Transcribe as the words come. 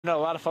I know a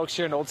lot of folks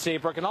here in Old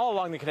Saybrook and all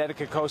along the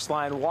Connecticut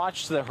coastline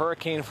watch the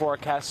hurricane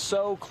forecast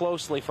so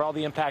closely for all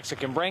the impacts it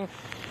can bring.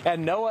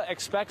 And NOAA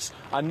expects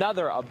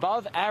another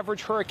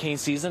above-average hurricane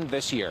season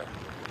this year.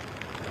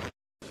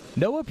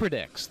 NOAA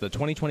predicts the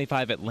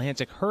 2025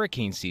 Atlantic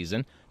hurricane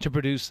season to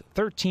produce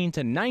 13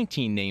 to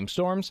 19 named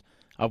storms,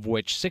 of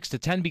which 6 to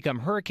 10 become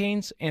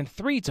hurricanes and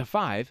 3 to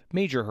 5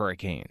 major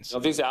hurricanes. Now,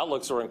 these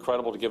outlooks are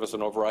incredible to give us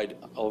an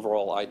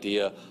overall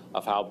idea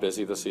of how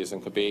busy the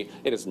season could be.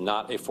 It is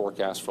not a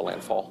forecast for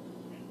landfall.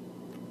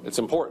 It's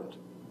important.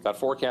 That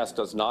forecast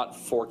does not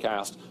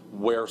forecast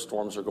where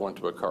storms are going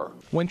to occur.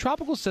 When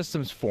tropical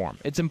systems form,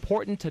 it's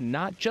important to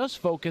not just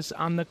focus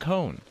on the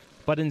cone,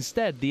 but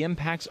instead the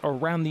impacts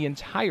around the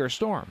entire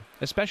storm,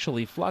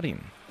 especially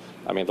flooding.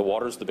 I mean, the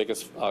water is the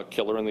biggest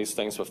killer in these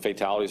things, but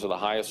fatalities are the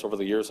highest. Over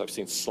the years, I've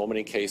seen so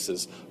many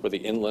cases where the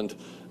inland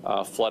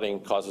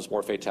flooding causes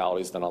more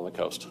fatalities than on the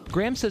coast.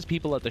 Graham says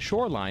people at the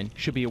shoreline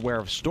should be aware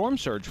of storm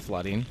surge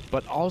flooding,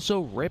 but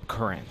also rip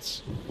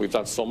currents. We've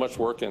done so much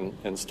work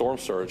in storm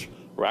surge,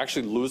 we're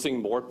actually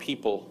losing more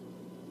people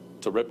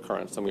to rip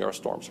currents than we are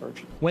storm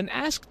surge. When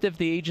asked if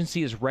the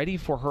agency is ready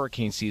for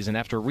hurricane season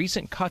after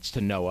recent cuts to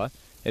NOAA,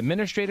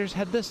 administrators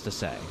had this to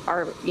say.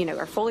 Are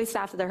fully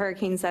staffed at the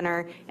Hurricane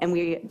Center, and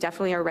we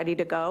definitely are ready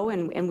to go.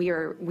 And we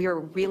are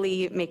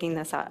really making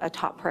this a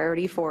top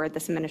priority for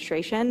this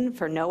administration,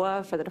 for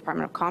NOAA, for the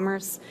Department of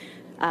Commerce.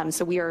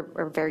 So we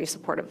are very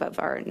supportive of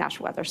our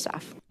national weather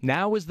staff.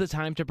 Now is the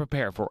time to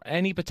prepare for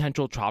any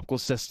potential tropical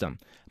system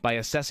by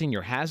assessing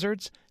your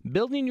hazards,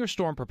 building your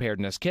storm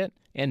preparedness kit,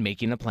 and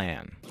making a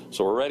plan.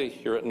 So we're ready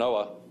here at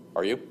NOAA.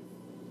 Are you?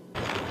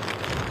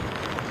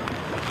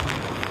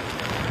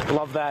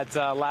 Love that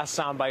last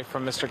soundbite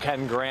from Mr.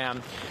 Ken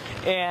Graham.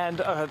 And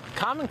a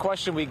common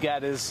question we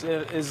get is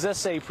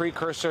this a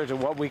precursor to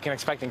what we can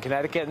expect in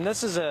Connecticut? And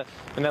this is an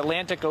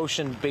Atlantic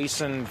Ocean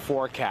basin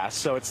forecast,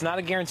 so it's not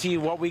a guarantee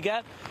what we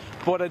get.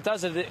 But what it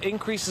does is it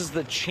increases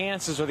the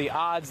chances or the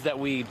odds that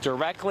we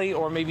directly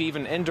or maybe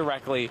even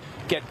indirectly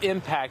get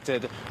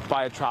impacted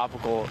by a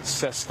tropical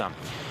system.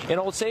 In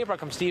Old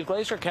Saybrook, I'm Steve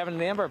Glazer. Kevin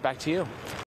and Amber, back to you.